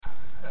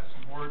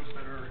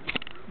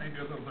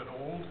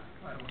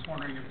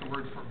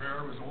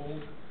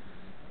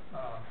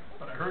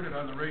but I heard it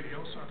on the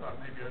radio, so I thought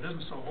maybe it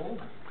isn't so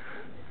old.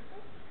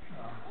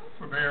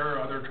 Forbear,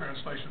 other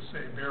translations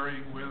say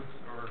bearing with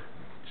or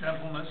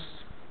gentleness.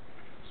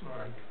 So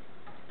I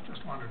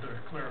just wanted to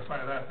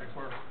clarify that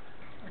before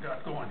I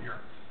got going here.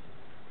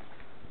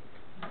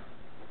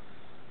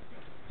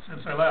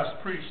 Since I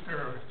last preached, there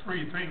are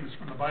three things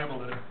from the Bible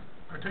that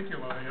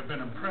particularly have been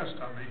impressed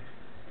on me.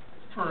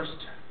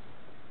 First,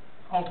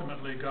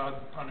 ultimately God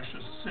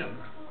punishes sin,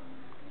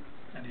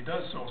 and he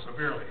does so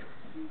severely.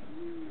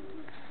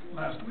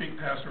 Last week,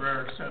 Pastor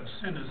Eric said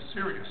sin is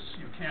serious.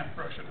 You can't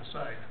brush it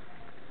aside.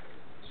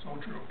 So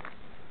true.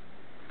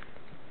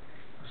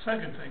 The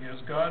second thing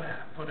is God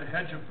put a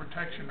hedge of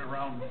protection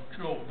around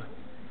Job,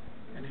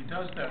 and he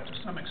does that to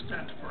some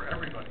extent for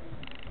everybody.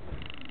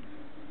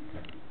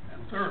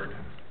 And third,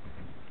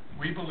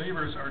 we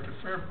believers are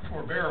to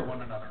forbear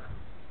one another.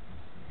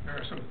 There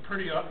are some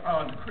pretty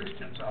odd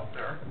Christians out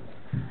there,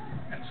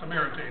 and some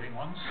irritating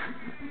ones.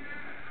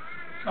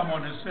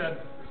 Someone has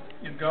said,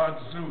 in God's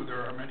zoo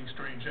there are many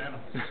strange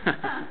animals.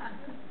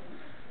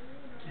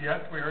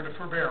 Yet we are to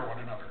forbear one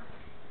another.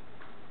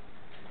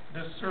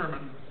 This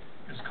sermon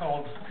is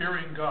called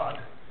Fearing God,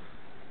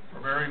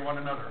 Forbearing One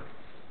Another.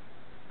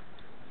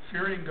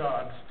 Fearing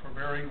God,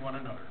 Forbearing One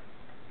Another.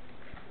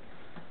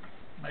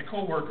 My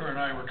co-worker and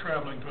I were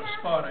traveling to a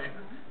spot,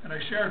 and I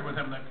shared with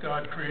him that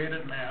God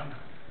created man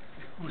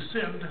who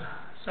sinned,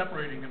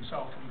 separating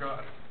himself from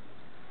God.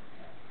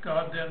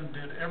 God then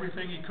did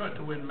everything he could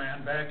to win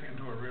man back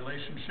into a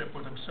relationship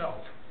with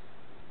himself.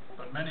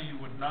 But many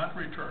would not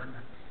return,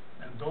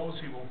 and those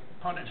he will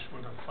punish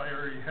with a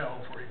fiery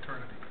hell for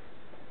eternity.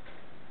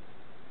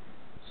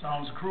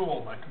 Sounds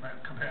cruel, my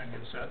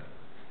companion said.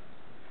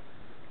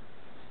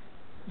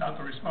 Not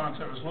the response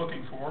I was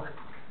looking for,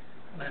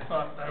 and I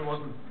thought I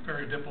wasn't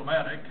very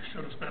diplomatic,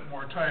 should have spent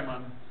more time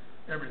on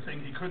everything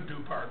he could do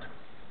part.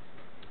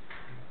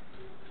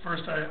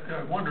 First,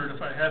 I wondered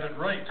if I had it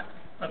right,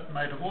 but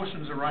my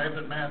devotions arrived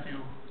at Matthew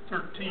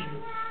 13,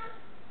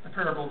 the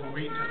parable of the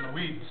wheat and the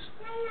weeds.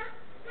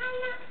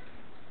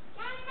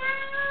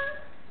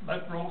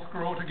 Let both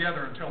grow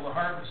together until the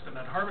harvest, and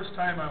at harvest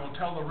time I will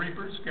tell the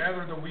reapers,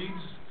 gather the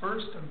weeds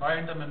first and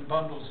bind them in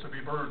bundles to be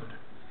burned,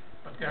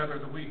 but gather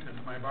the wheat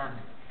into my barn.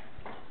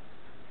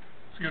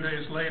 A few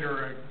days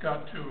later I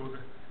got to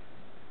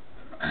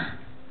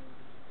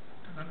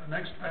the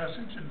next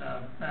passage in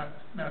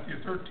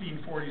Matthew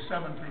 13:47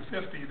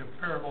 through 50, the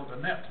parable of the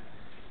net.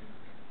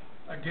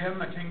 Again,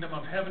 the kingdom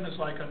of heaven is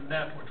like a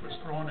net which was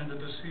thrown into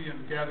the sea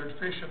and gathered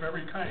fish of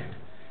every kind.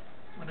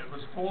 When it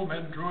was full,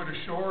 men drew it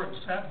ashore and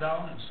sat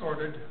down and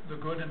sorted the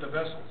good into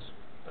vessels,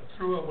 but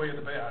threw away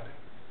the bad.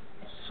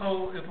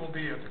 So it will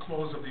be at the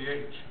close of the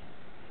age.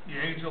 The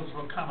angels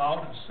will come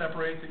out and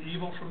separate the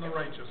evil from the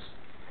righteous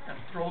and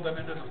throw them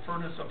into the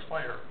furnace of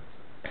fire.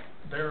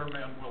 There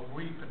men will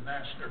weep and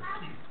gnash their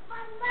teeth.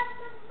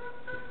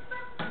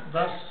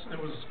 Thus, it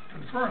was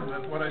confirmed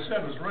that what I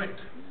said was right.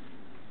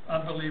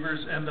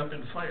 Unbelievers end up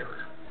in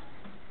fire.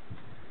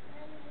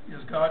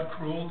 Is God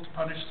cruel to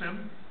punish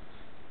sin?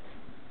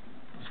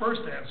 The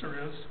first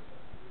answer is,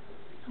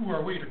 who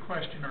are we to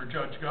question or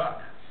judge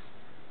God?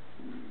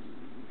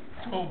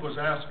 Job was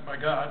asked by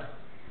God,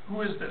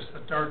 who is this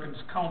that darkens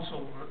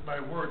counsel by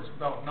words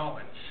without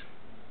knowledge?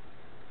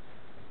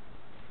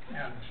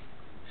 And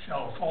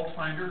shall a fault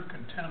finder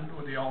contend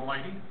with the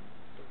Almighty?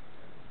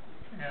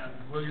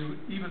 And will you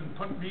even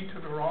put me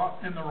in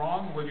the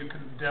wrong? Will you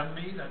condemn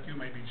me that you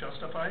may be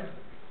justified?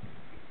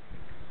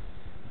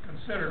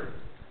 Consider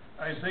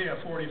Isaiah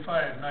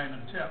 45:9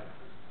 and 10.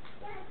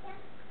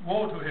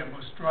 Woe to him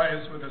who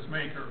strives with his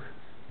maker,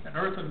 an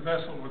earthen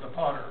vessel with a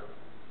potter.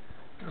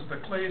 Does the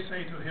clay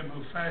say to him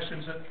who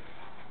fashions it,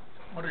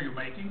 what are you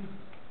making?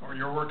 Or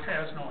your work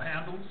has no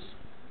handles?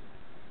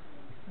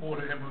 Woe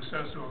to him who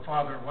says to a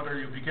father, what are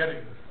you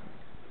begetting?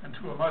 And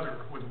to a mother,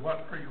 with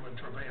what are you in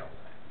travail?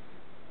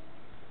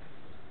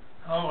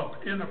 How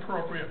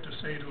inappropriate to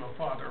say to a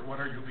father, what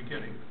are you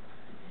begetting?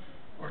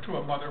 Or to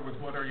a mother, with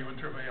what are you in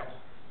travail?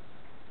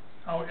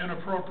 How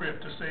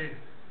inappropriate to say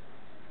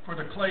for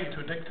the clay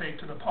to dictate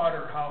to the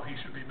potter how he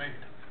should be made.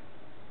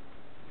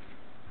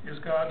 Is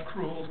God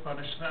cruel to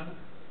punish sin?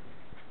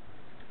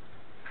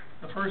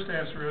 The first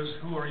answer is,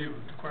 who are you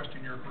to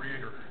question your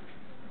Creator?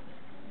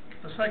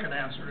 The second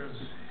answer is,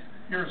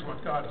 here's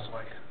what God is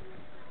like.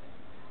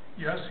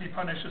 Yes, he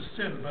punishes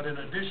sin, but in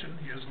addition,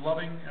 he is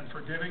loving and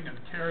forgiving and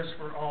cares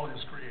for all his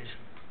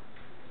creation.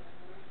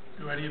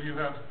 Do any of you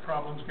have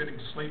problems getting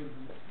to sleep?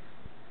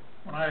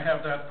 When I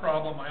have that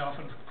problem, I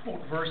often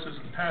quote verses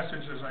and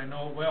passages I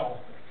know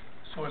well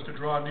so as to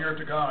draw near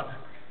to God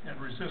and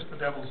resist the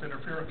devil's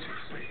interference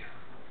with sleep.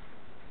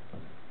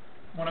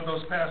 One of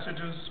those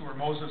passages where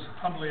Moses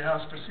humbly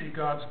asked to see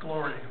God's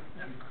glory,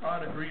 and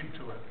God agreed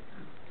to it,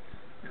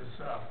 is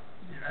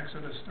in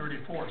Exodus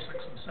 34:6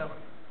 and 7.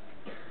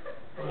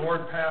 The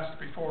Lord passed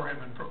before him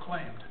and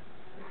proclaimed,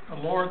 the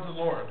Lord,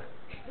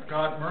 a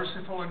God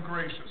merciful and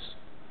gracious,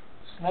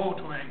 slow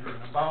to anger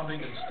and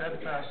abounding in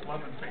steadfast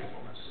love and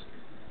faithfulness,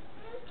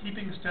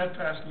 keeping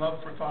steadfast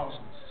love for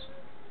thousands,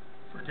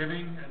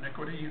 forgiving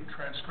iniquity and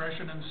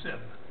transgression and sin,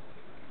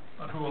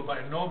 but who will by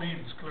no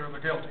means clear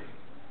the guilty,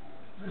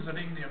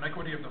 visiting the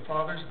iniquity of the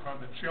fathers upon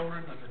the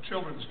children and the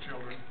children's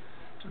children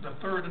to the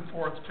third and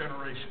fourth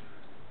generation.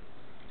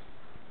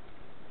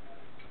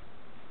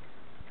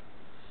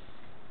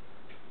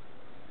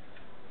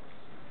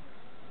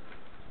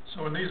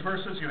 So in these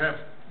verses you have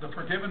the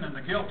forgiven and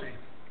the guilty.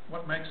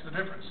 What makes the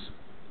difference?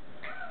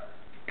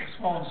 This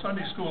fall in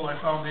Sunday school I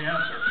found the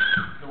answer.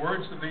 The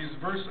words of these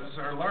verses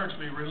are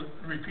largely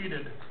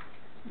repeated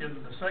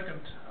in the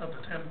second of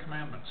the 10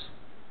 Commandments,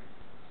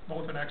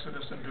 both in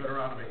Exodus and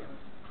Deuteronomy.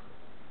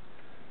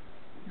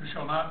 You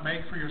shall not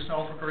make for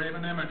yourself a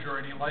graven image or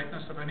any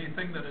likeness of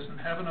anything that is in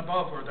heaven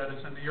above, or that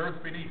is in the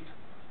earth beneath,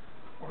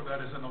 or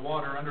that is in the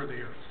water under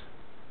the earth.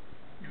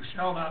 You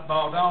shall not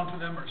bow down to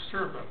them or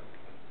serve them.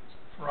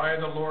 For I,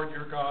 the Lord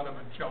your God, am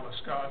a jealous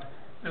God,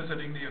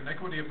 visiting the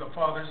iniquity of the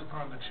fathers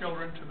upon the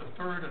children to the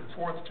third and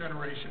fourth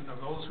generation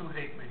of those who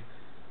hate me,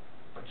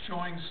 but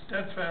showing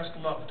steadfast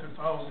love to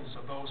thousands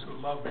of those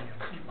who love me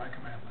and keep my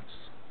commandments.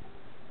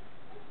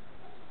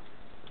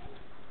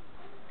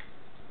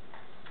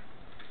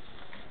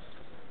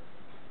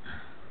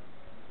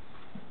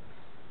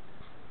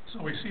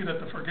 So we see that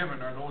the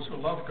forgiven are those who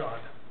love God,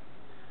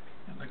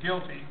 and the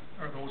guilty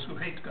are those who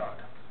hate God.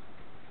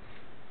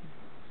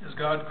 Is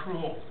God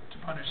cruel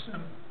to punish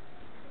sin?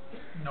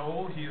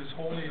 No, he is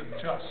holy and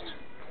just.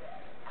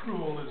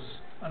 Cruel is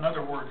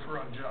another word for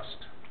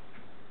unjust.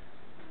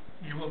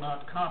 He will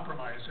not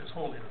compromise his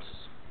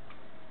holiness.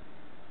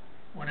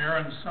 When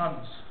Aaron's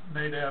sons,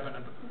 Nadab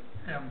and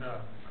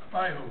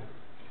Abihu,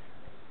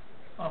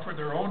 offered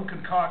their own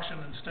concoction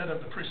instead of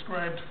the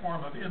prescribed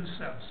form of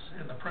incense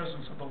in the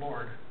presence of the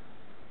Lord,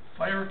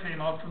 fire came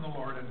out from the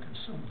Lord and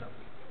consumed them.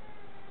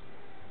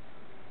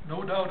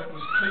 No doubt it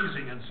was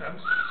pleasing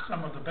incense,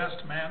 some of the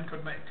best man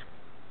could make.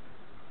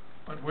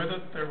 But with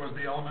it there was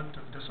the element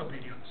of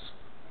disobedience.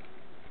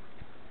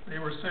 They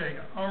were saying,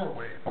 our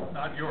way,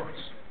 not yours.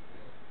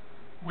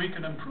 We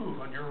can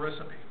improve on your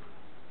recipe.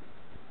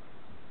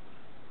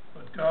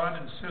 But God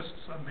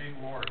insists on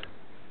being Lord.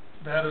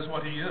 That is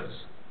what he is.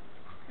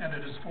 And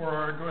it is for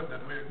our good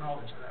that we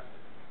acknowledge that.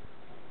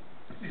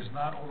 He is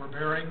not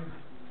overbearing.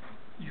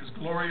 He is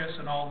glorious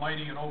and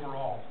almighty and over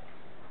all.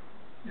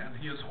 And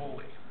he is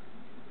holy.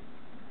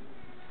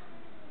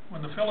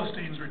 When the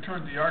Philistines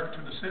returned the ark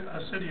to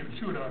the city of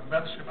Judah,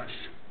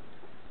 Bethshemesh,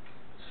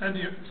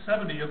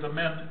 70 of the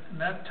men in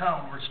that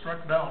town were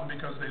struck down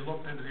because they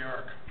looked into the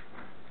ark.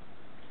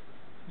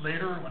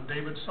 Later, when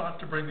David sought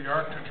to bring the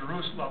ark to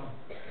Jerusalem,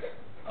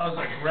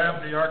 Uzzah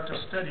grabbed the ark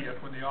to steady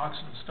it when the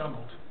oxen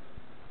stumbled,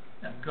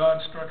 and God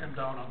struck him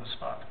down on the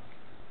spot.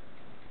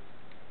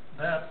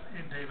 That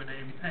made David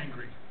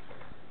angry.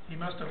 He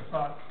must have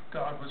thought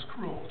God was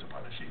cruel to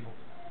punish evil,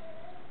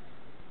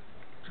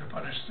 to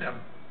punish sin.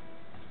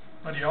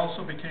 But he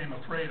also became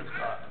afraid of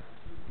God.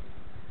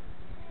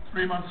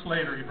 3 months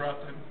later, he brought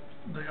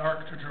the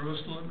ark to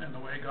Jerusalem in the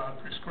way God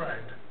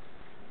prescribed,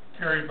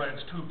 carried by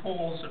its 2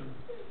 poles and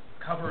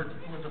covered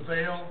with a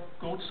veil,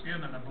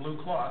 goatskin, and a blue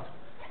cloth,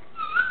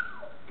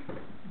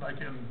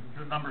 like in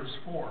the Numbers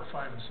 4,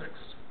 5, and 6.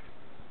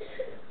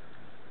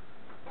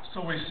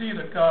 So we see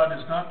that God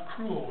is not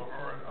cruel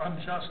or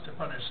unjust to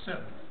punish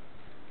sin.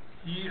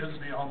 He is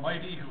the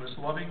Almighty who is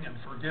loving and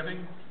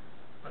forgiving,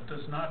 but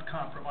does not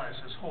compromise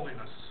his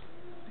holiness,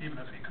 even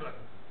if he could.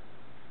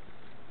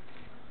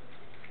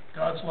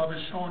 God's love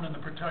is shown in the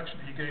protection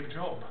he gave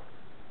Job,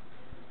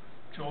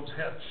 Job's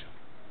hedge.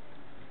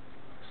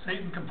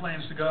 Satan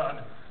complains to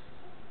God,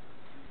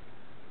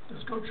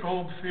 does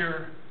Job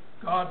fear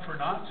God for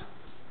naught?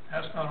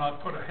 Hast thou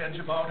not put a hedge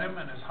about him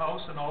and his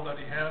house and all that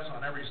he has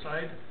on every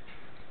side?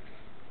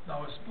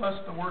 Thou hast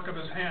blessed the work of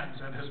his hands,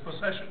 and his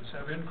possessions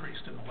have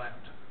increased in the land.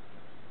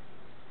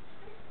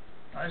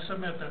 I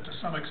submit that to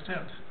some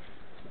extent,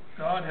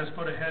 God has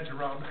put a hedge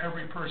around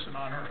every person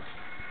on earth.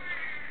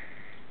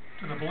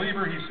 To the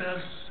believer, he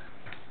says,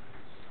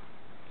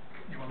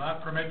 he will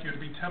not permit you to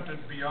be tempted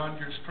beyond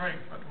your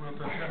strength, but with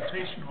the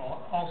temptation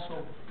will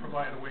also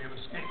provide a way of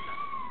escape.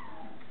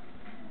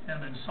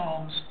 And in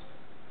Psalms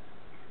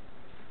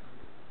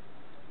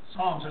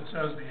it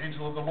says, the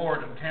angel of the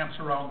Lord encamps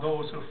around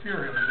those who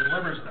fear him and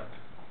delivers them.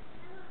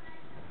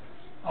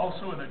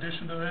 Also, in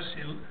addition to this,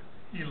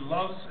 he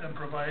loves and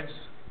provides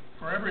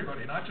for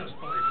everybody, not just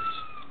believers.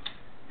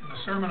 In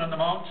the Sermon on the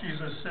Mount,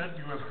 Jesus said,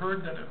 you have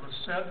heard that it was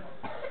said,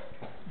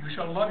 you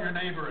shall love your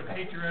neighbor and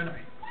hate your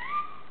enemy.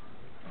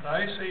 But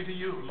I say to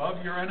you,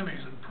 love your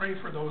enemies and pray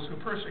for those who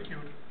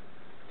persecute,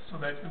 so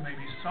that you may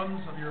be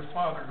sons of your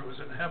Father who is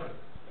in heaven.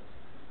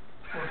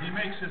 For he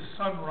makes his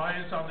sun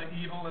rise on the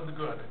evil and the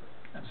good,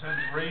 and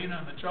sends rain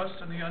on the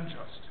just and the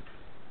unjust.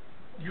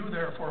 You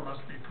therefore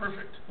must be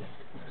perfect,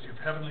 as your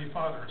heavenly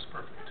Father is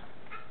perfect.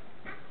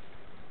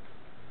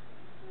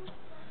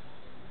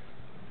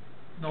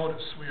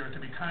 Notice, we are to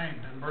be kind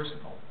and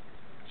merciful,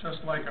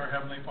 just like our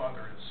Heavenly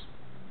Father is.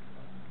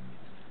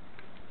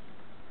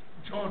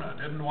 Jonah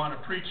didn't want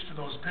to preach to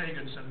those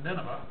pagans in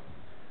Nineveh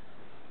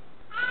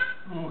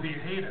who he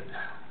hated.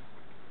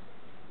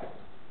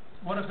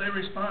 What if they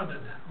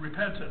responded,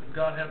 repented, and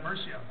God had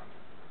mercy on them?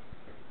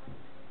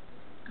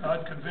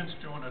 God convinced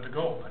Jonah to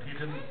go, but he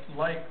didn't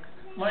like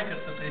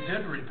it that they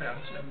did repent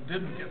and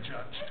didn't get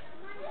judged.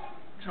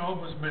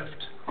 Job was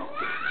miffed,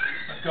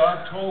 but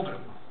God told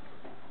him,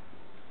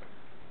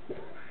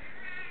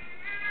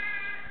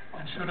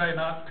 "And should I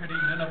not pity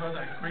Nineveh,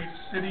 that great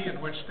city in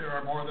which there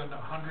are more than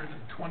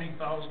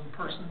 120,000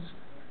 persons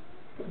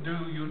who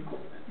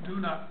do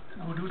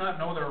not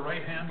know their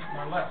right hand from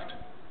their left,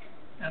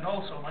 and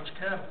also much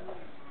cattle?"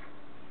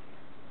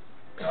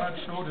 God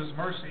showed his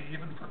mercy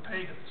even for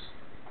pagans.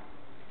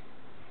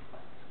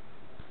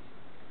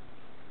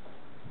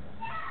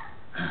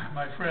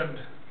 My friend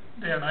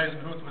Dan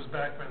Eisenhuth was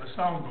back by the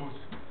sound booth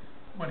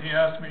when he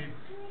asked me,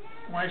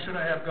 "Why should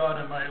I have God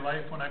in my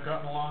life when I've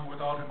gotten along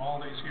without him all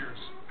these years?"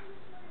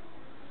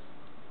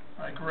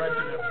 I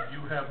corrected him.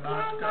 You have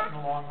not gotten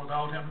along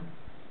without him.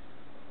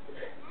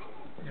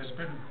 He has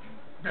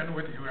been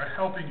with you,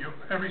 helping you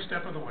every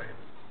step of the way.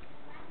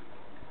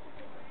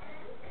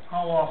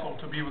 How awful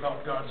to be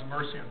without God's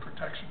mercy and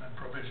protection and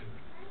provision.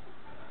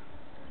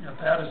 Yet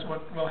that is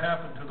what will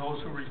happen to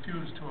those who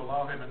refuse to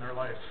allow him in their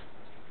life.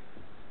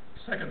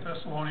 2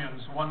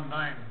 Thessalonians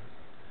 1:9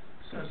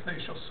 says they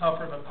shall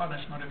suffer the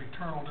punishment of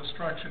eternal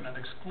destruction and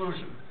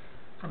exclusion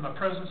from the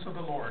presence of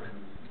the Lord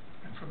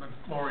and from the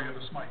glory of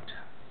his might.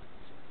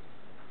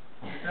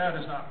 That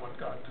is not what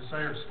God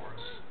desires for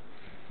us.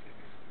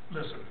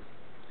 Listen,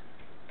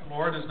 the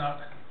Lord is not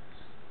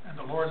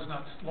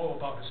slow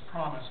about his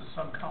promises.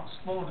 Some count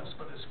slowness,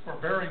 but is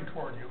forbearing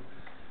toward you,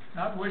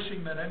 not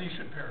wishing that any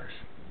should perish,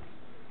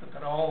 but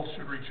that all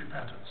should reach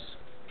repentance.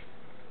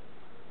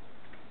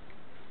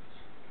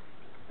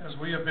 As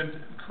we have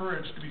been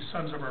encouraged to be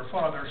sons of our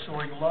Father,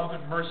 showing love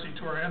and mercy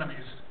to our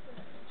enemies,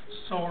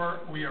 so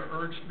we are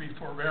urged to be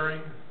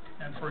forbearing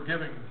and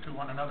forgiving to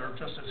one another,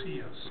 just as he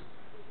is.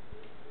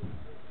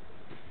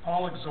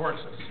 Paul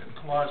exhorts us in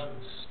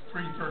Colossians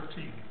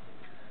 3:13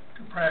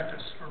 to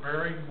practice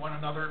forbearing one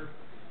another,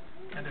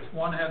 and if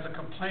one has a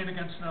complaint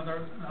against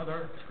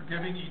another,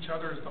 forgiving each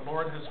other as the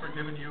Lord has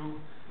forgiven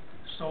you,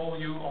 so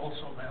you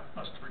also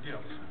must forgive.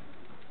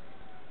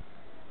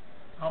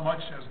 How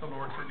much has the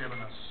Lord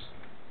forgiven us?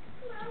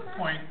 To the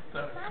point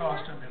that it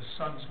cost him his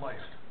son's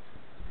life.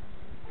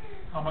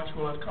 How much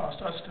will it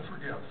cost us to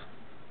forgive?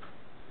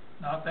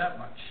 Not that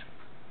much.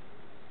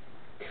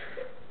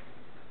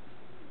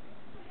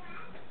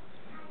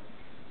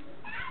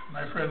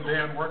 My friend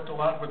Dan worked a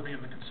lot with me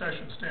in the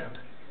concession stand.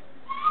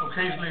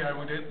 Occasionally I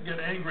would get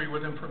angry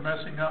with him for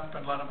messing up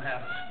and let him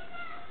have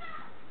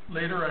it.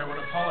 Later I would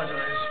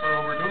apologize for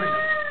overdoing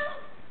it.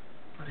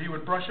 But he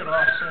would brush it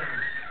off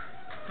saying,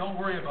 "Don't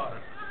worry about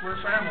it. We're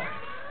family."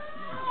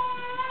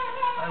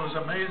 I was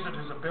amazed at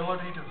his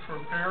ability to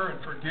forbear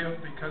and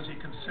forgive because he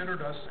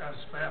considered us as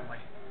family.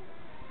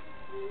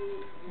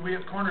 We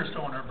at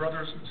Cornerstone are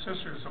brothers and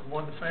sisters of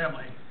one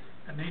family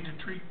and need to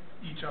treat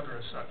each other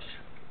as such.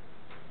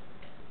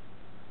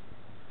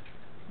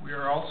 We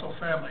are also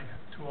family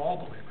to all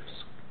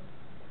believers.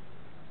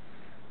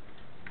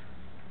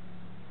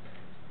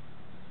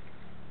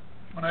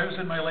 When I was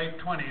in my late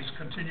 20s,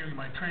 continuing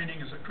my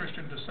training as a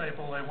Christian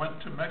disciple, I went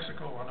to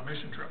Mexico on a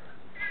mission trip.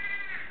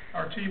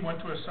 Our team went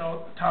to a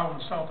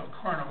town south of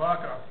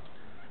Cuernavaca,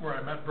 where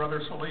I met Brother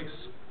Solis,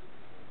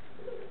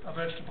 a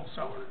vegetable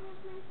seller.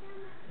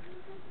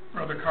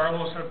 Brother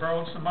Carlos had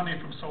borrowed some money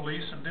from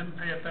Solis and didn't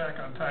pay it back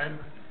on time,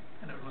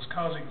 and it was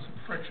causing some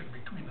friction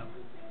between them.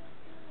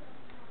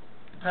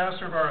 The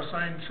pastor of our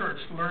assigned church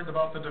learned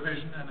about the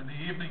division, and in the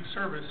evening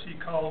service he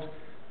called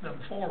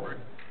them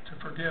forward to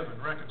forgive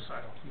and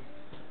reconcile.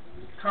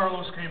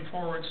 Carlos came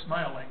forward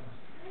smiling,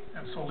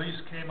 and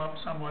Solis came up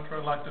somewhat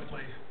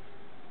reluctantly.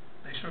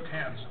 They shook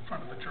hands in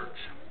front of the church.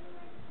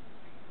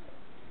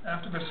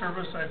 After the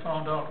service, I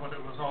found out what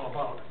it was all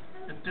about.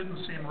 It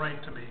didn't seem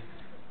right to me,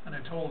 and I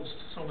told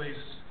Solis,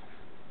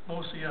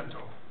 "Lo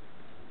siento,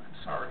 I'm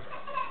sorry."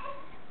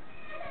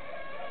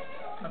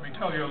 Let me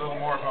tell you a little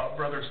more about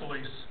Brother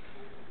Solis.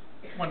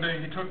 One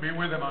day he took me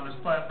with him on his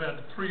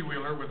flatbed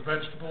three-wheeler with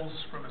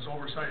vegetables from his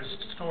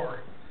oversized store.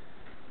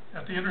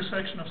 At the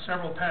intersection of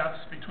several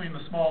paths between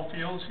the small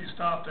fields, he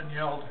stopped and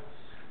yelled,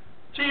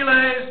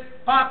 "Chiles,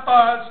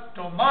 papas,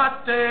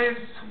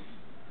 tomates."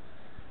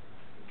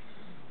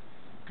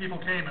 People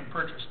came and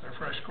purchased their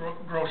fresh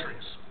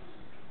groceries.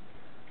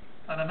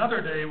 On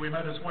another day, we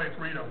met his wife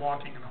Rita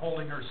walking and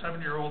holding her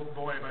 7-year-old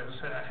boy by his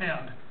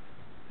hand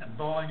and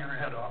bawling her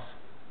head off.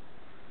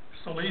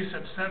 Solis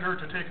had sent her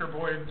to take her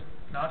boy,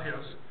 not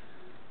his,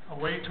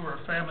 away to her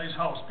family's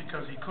house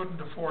because he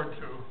couldn't afford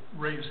to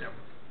raise him.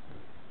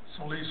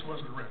 Solis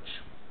wasn't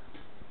rich.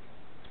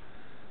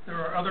 There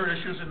are other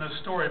issues in this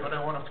story, but I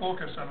want to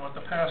focus on what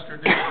the pastor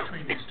did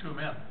between these two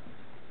men.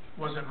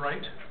 Was it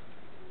right?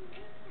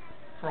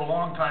 For a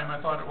long time I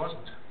thought it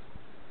wasn't.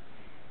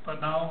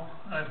 But now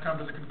I've come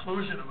to the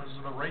conclusion it was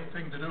the right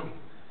thing to do.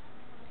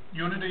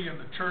 Unity in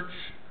the church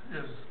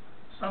is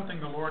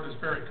something the Lord is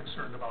very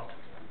concerned about.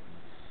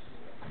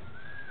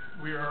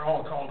 We are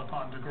all called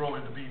upon to grow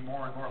into being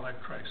more and more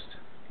like Christ.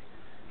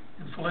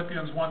 In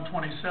Philippians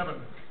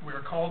 1:27, we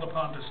are called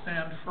upon to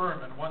stand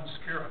firm in one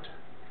spirit.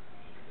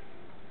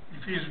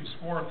 Ephesians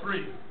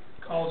 4:3,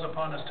 calls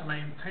upon us to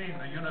maintain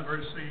the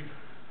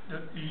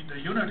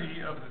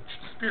unity of the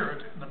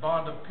Spirit in the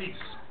bond of peace.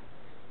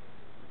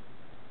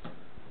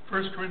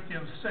 1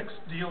 Corinthians 6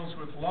 deals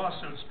with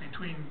lawsuits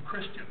between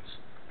Christians.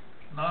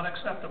 Not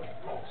acceptable,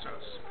 Paul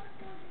says.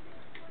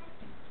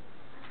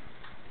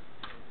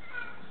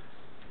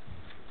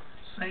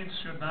 Saints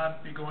should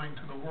not be going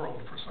to the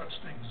world for such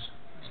things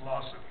as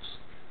lawsuits.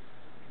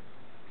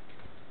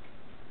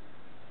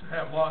 To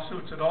have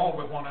lawsuits at all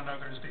with one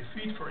another is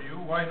defeat for you.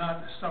 Why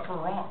not suffer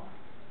wrong?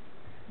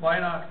 Why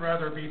not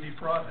rather be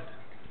defrauded?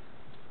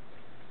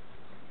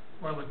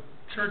 While the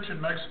church in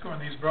Mexico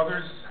and these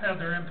brothers had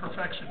their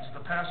imperfections, the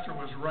pastor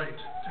was right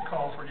to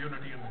call for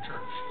unity in the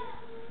church.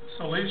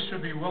 Solis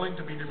should be willing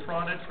to be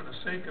defrauded for the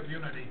sake of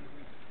unity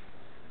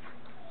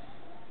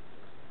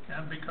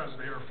and because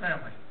they are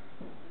family.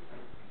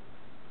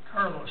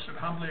 Carlos should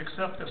humbly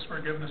accept this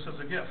forgiveness as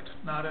a gift,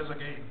 not as a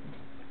gain,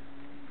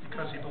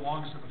 because he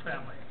belongs to the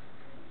family.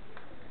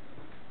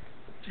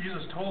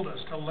 Jesus told us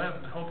to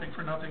lend, hoping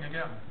for nothing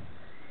again.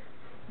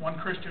 One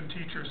Christian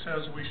teacher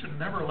says we should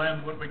never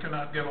lend what we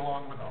cannot get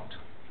along without.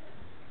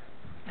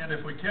 And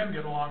if we can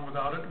get along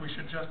without it, we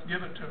should just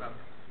give it to them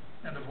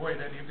and avoid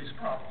any of these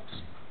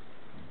problems.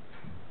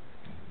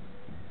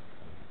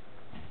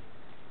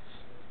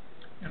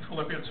 In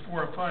Philippians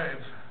 4:5,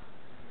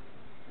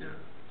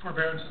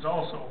 forbearance is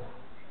also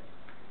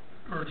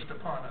urged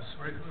upon us.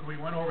 We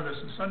went over this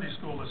in Sunday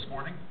school this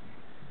morning.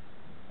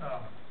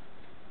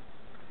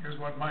 Here's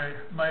what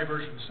my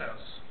version says.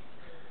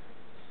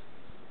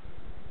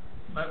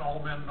 Let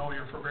all men know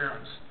your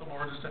forbearance. The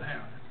Lord is at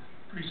hand.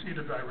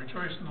 Preceded by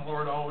rejoice in the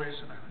Lord always.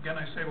 And again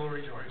I say will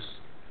rejoice.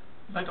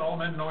 Let all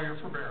men know your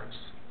forbearance.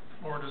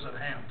 The Lord is at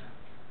hand.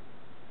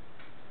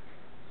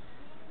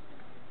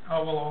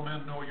 How will all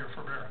men know your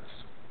forbearance?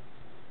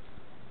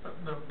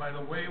 But by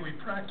the way we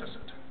practice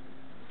it.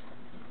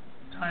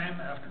 Time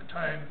after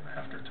time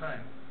after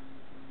time.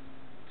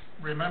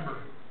 Remember,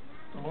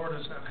 the Lord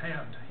is at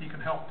hand. He can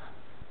help.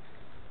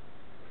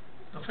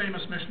 The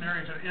famous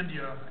missionary to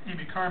India,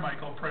 Amy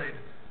Carmichael, prayed,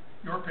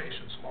 "Your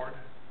patience, Lord."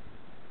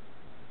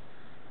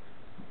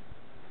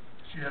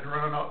 She had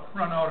run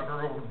out of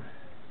her own.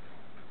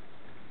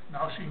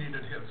 Now she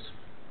needed His.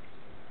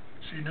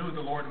 She knew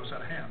the Lord was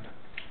at hand.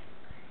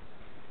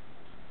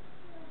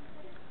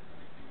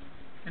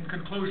 In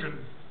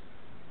conclusion,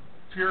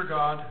 fear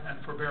God and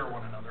forbear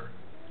one another.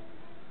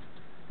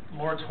 The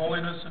Lord's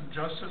holiness and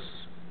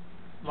justice,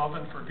 love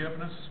and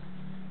forgiveness,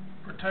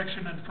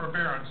 protection and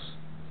forbearance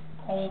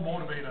all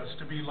motivate us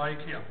to be like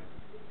Him,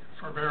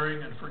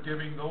 forbearing and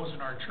forgiving those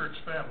in our church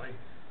family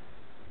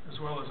as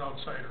well as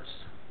outsiders.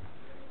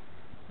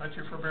 Let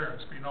your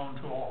forbearance be known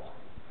to all.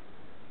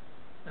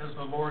 As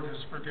the Lord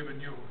has forgiven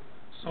you,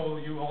 so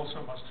you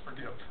also must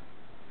forgive.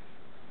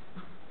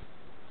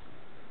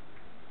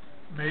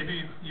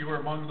 Maybe you are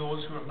among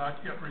those who have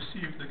not yet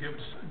received the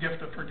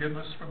gift of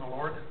forgiveness from the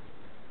Lord.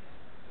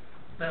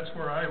 That's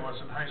where I was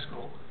in high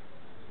school.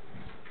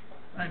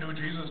 I knew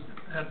Jesus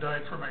had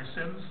died for my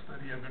sins,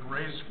 that He had been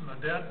raised from the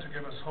dead to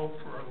give us hope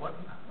for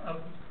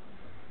a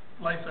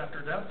life after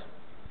death.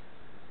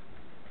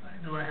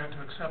 I knew I had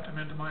to accept Him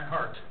into my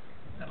heart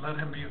and let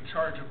Him be in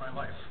charge of my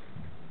life.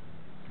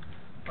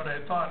 But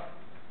I thought,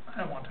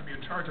 I want to be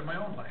in charge of my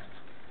own life.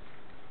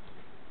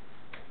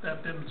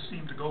 That didn't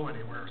seem to go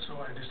anywhere,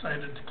 so I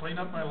decided to clean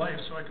up my life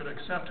so I could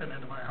accept Him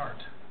into my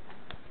heart.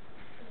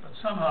 But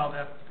somehow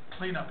that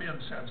cleanup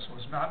incense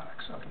was not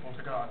acceptable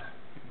to God.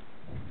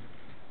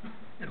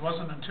 It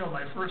wasn't until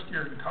my first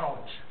year in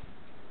college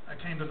I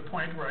came to the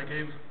point where I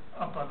gave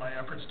up on my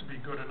efforts to be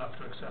good enough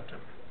to accept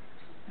Him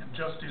and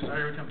just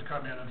desired Him to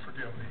come in and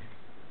forgive me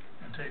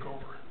and take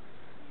over.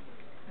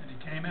 And He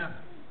came in.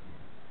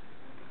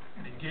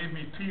 And He gave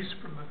me peace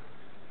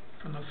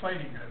from the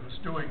fighting I was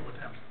doing with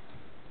Him.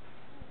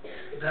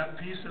 That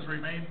peace has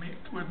remained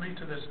with me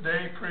to this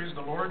day, praise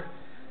the Lord,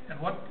 and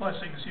what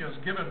blessings He has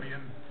given me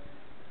in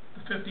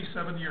the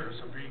 57 years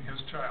of being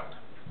His child.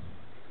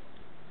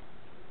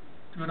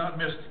 Do not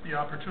miss the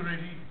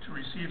opportunity to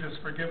receive His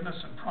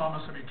forgiveness and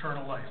promise of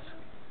eternal life.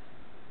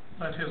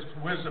 Let His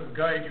wisdom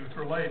guide you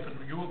through life,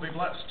 and you will be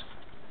blessed.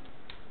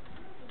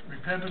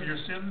 Repent of your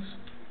sins,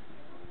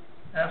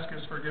 ask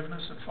His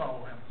forgiveness, and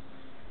follow Him.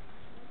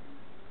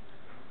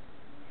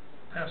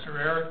 Pastor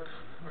Eric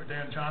or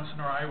Dan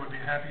Johnson or I would be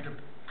happy to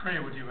pray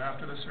with you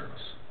after the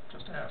service.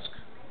 Just ask.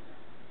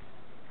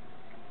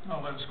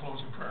 Now let us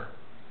close in prayer.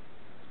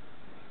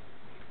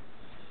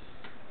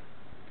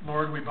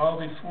 Lord, we bow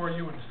before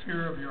you in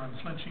fear of your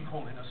unflinching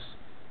holiness,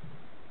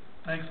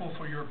 thankful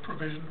for your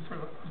provision for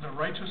the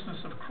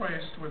righteousness of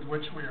Christ with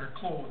which we are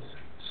clothed,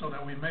 so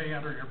that we may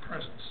enter your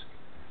presence.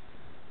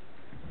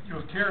 You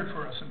have cared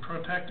for us and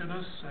protected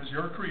us as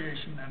your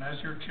creation and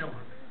as your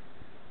children.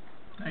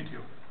 Thank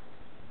you.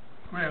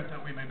 Grant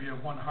that we may be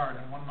of one heart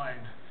and one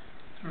mind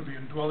through the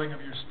indwelling of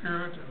your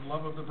Spirit and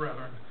love of the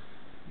brethren,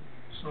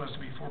 so as to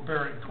be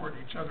forbearing toward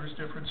each other's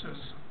differences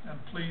and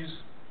please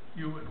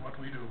you in what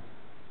we do.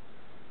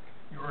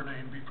 Your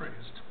name be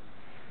praised.